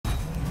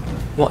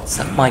What's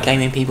up, my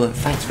gaming people, and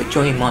thanks for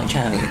joining my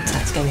channel,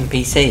 Tat Gaming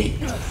PC.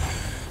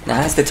 Now,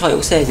 as the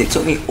title says, it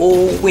took me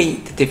all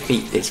week to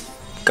defeat this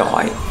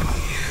guy.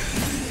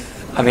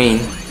 I mean,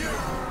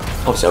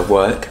 obviously I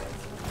work.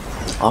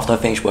 After I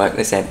finish work,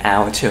 let's say an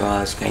hour, 2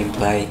 hours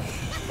gameplay.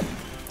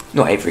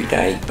 Not every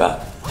day,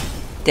 but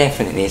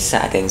definitely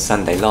Saturday and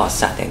Sunday, last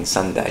Saturday and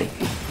Sunday.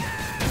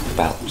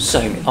 About so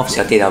many,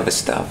 obviously I did other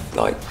stuff,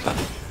 like, but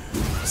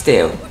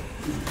still,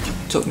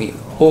 it took me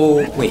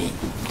all week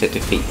to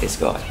defeat this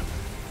guy.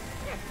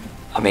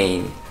 I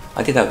mean,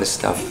 I did other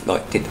stuff,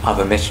 like did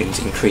other missions,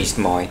 increased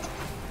my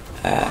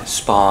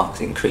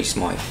sparks, increased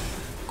my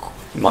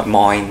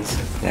mines,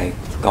 you know,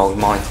 gold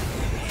mines.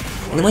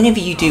 And whenever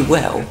you do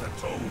well,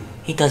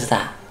 he does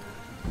that.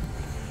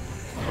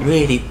 It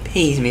really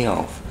pees me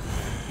off.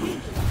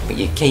 But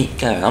you keep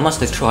going. I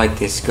must have tried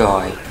this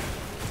guy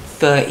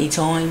 30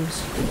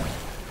 times.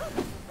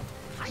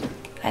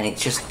 And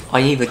it's just,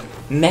 I either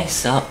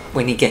mess up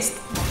when he gets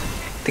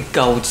the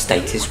gold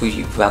status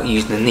without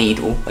using the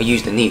needle. I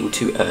used the needle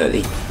too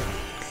early.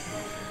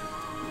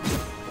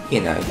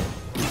 You know,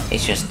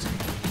 it's just...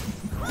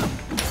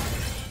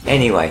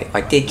 Anyway,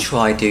 I did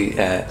try do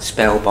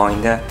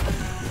Spellbinder,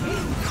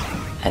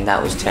 and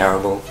that was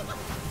terrible.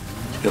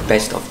 You're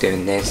best off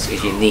doing this,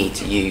 is you need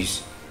to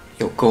use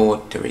your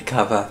gourd to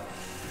recover.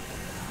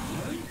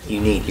 You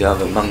need your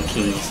other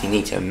monkeys, you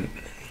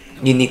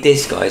need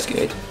this guy's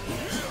good.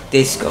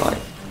 This guy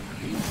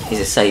is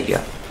a saviour.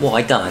 What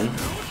I done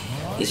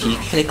is you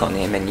click on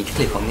him and you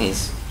click on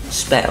his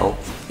spell,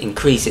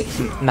 increase it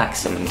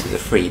maximum to the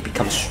 3,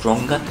 becomes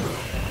stronger.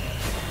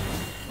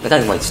 But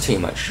don't waste too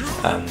much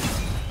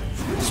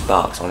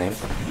sparks on him.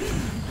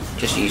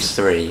 Just use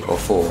 3 or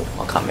 4,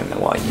 I can't remember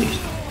what I used.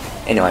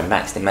 Anyway, I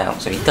maxed him out,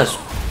 so he does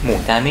more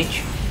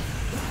damage.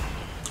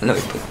 And look,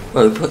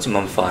 it puts him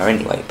on fire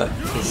anyway, but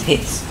his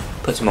hits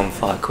puts him on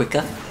fire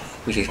quicker,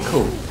 which is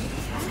cool.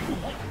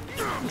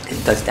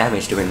 It does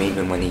damage to him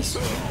even when he's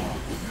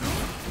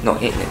not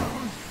hitting him.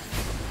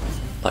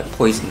 Like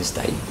poison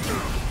state.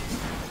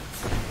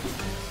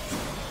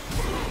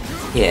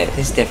 Yeah,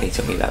 this definitely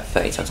took me about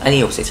 30 times. And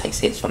he also takes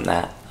hits from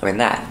that. I mean,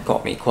 that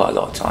got me quite a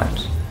lot of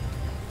times.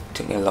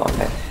 Took me a lot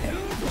of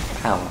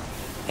power,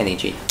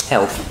 energy,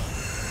 health.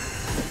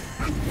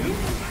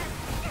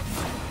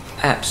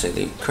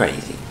 Absolute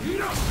crazy.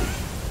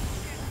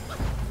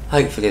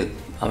 Hopefully,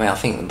 I mean, I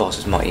think the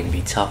bosses might even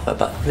be tougher,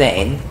 but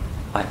then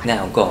I've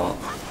now got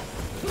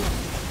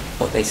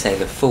what they say,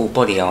 the full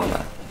body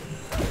armor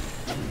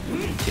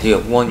to do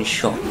a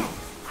one-shot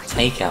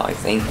takeout. I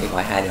think if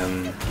I had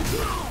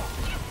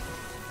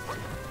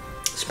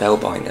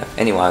Spellbinder.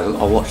 Anyway,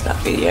 I watched that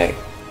video.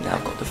 Now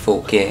I've got the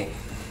full gear.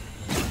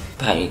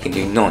 Apparently you can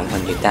do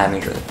 900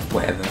 damage or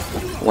whatever,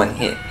 one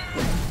hit.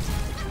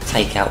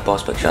 Take out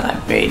boss, but shot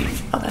that really,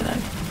 I don't know.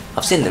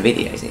 I've seen the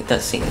videos and it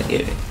does seem to do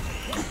it.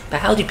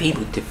 But how do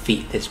people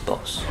defeat this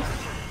boss?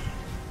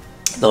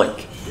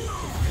 Like,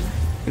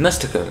 it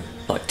must have gone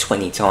like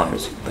 20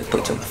 times, but it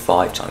took him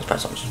 5 times,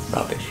 perhaps I'm just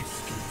rubbish.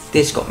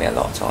 This got me a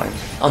lot of times.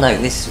 Oh no,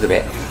 this is the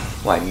bit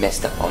where I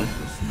messed up on.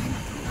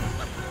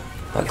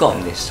 I got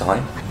him this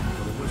time.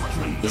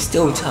 He's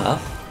still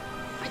tough.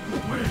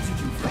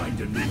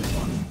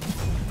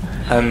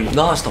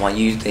 Last time I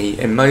used the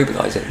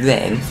immobilizer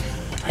then,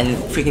 and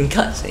freaking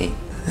cutscene.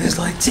 It was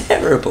like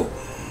terrible.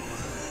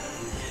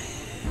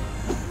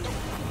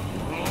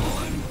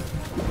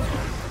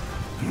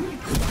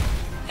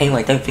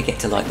 Anyway, don't forget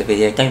to like the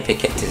video, don't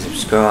forget to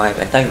subscribe,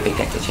 and don't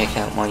forget to check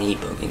out my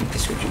ebook in the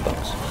description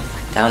box.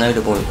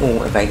 Downloadable in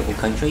all available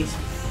countries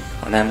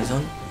on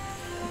Amazon.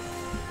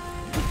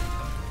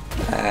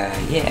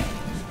 Yeah,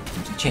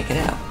 so check it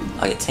out.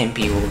 I get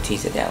 10p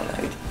royalties to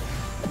download.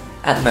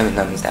 At the moment,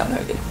 nothing's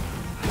downloaded.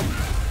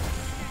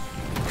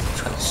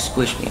 Trying to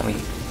squish me, I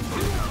mean,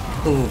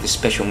 all the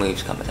special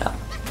moves coming out.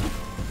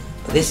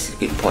 But this is a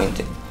good point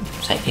to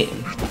say hit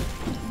him.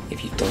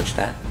 If you dodge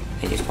that,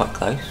 it is quite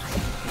close.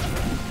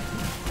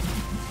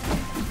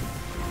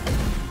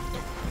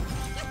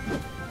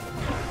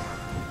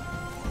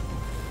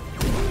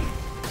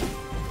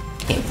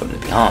 Hit him from the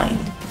behind.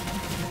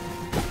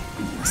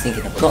 I was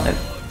thinking I've got him.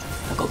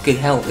 I've got good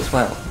health as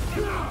well.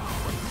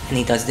 And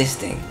he does this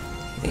thing.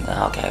 You think,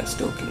 oh, okay, I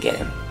still can get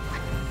him.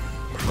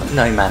 I've got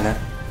no mana.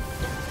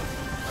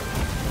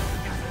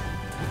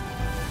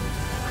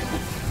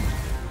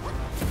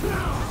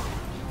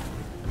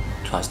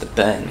 Tries to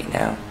burn me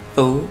now.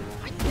 Ooh.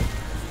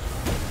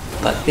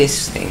 But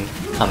this thing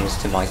comes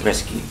to my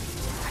rescue.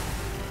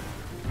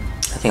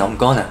 I think I'm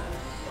gonna.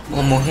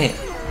 One more hit.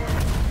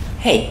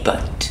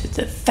 Headbutt to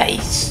the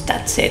face,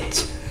 that's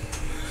it.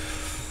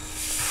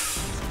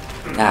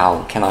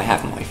 Now, can I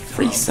have my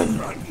threesome?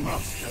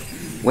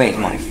 Where's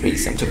my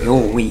threesome? Took me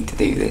all week to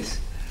do this.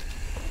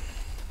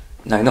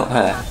 No, not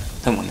her.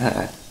 Don't want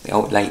her. The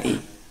old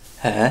lady.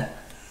 Her.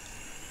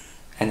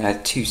 And her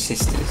 2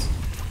 sisters.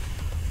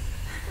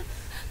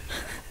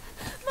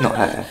 Not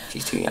her,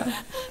 she's too young.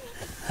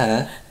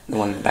 Her, the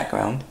one in the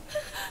background.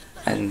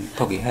 And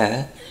probably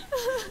her.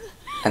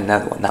 And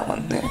another one, that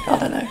one there. I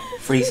don't know.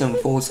 Threesome,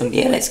 foursome,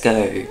 yeah, let's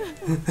go.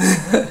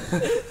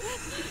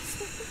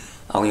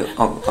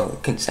 I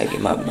couldn't save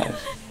your mum, though.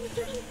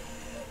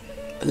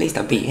 But at least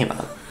I beat him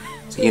up,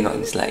 so you're not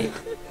enslaved.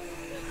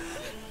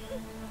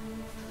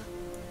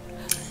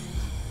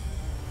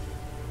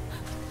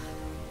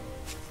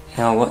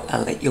 Now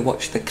I'll let you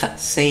watch the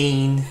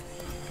cutscene.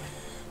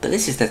 But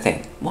this is the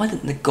thing, why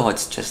didn't the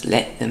gods just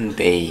let them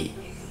be?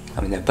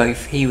 I mean,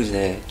 he was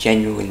a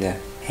general in the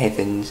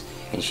heavens,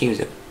 and she was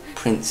a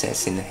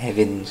princess in the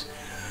heavens.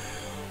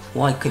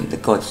 Why couldn't the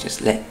gods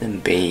just let them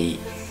be?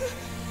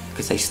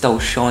 Because they stole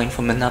shine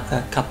from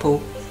another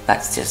couple?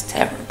 That's just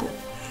terrible.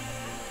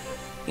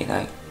 You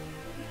know?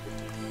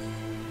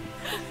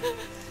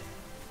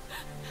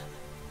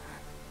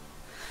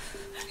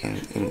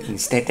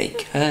 Instead they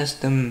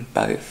cursed them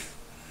both.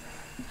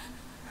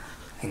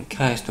 And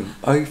cursed them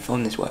both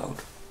on this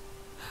world.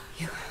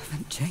 You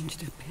haven't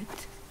changed a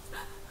bit.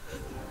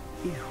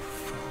 You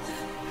fool.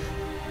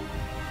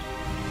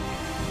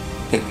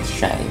 It's a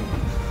shame.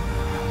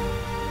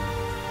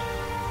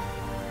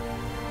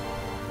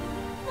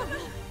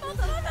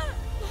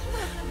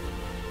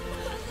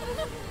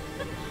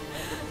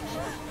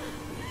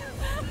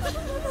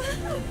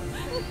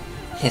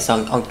 Yes,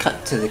 I'll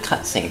cut to the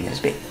cutscene. There's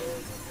a bit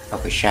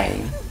of a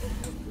shame.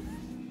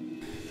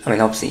 I mean,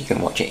 obviously you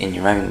can watch it in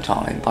your own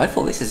time, but I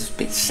thought this is a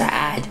bit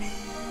sad.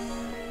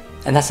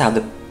 And that's how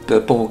the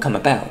ball come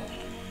about.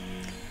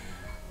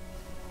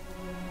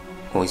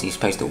 Or is he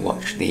supposed to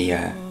watch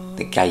the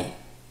gate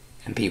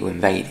and people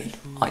invaded?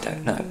 I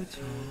don't know.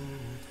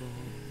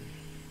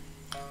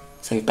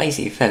 So he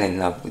basically fell in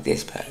love with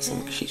this person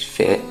because she's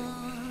fit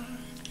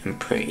and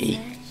pretty.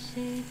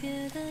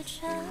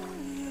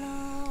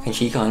 And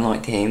she kind of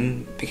liked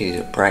him because he's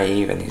a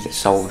brave and he's a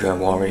soldier,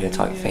 warrior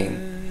type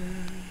thing.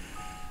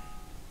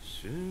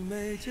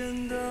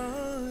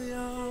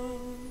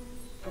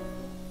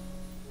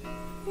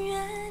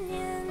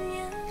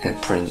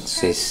 And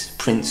Prince,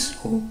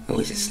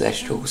 or is it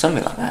Celestial,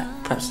 something like that.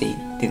 Perhaps he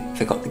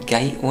forgot the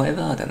gate or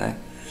whatever, I don't know.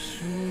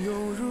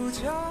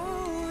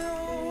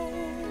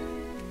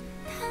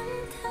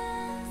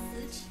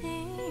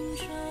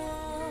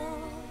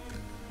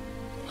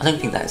 I don't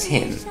think that's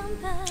him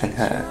and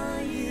her.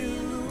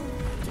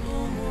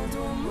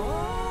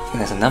 I think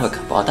there's another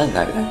couple, I don't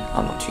know though,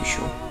 I'm not too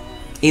sure.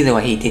 Either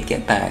way, he did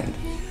get banned.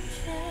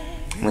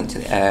 He went to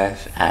the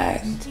earth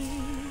and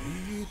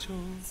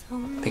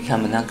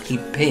become an ugly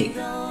pig.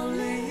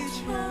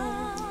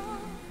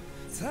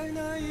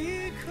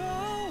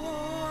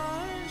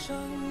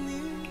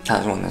 That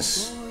was one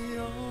that's...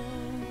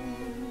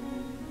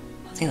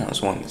 I think that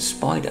was one that's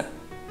Spider.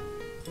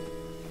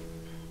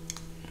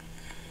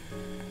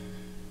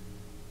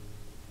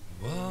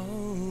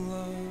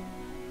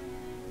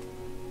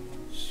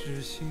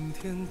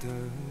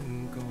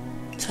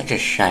 Such a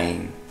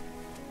shame.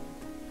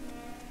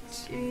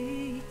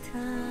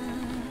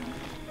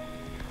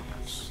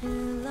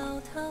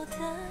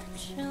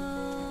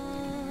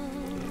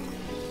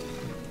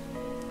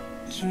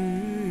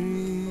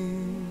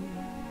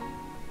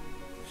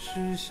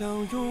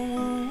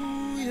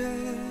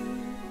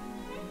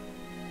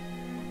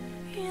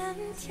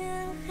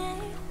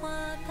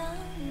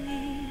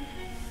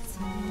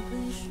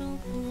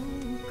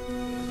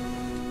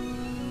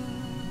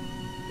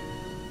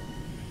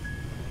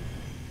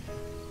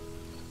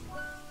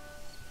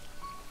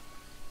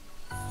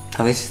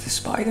 Oh, this is the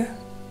spider.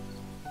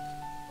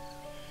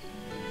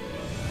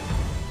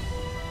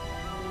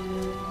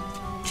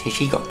 See,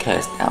 she got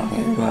cursed down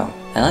here as well.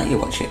 I let you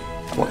watch it.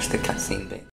 I watched the cutscene bit.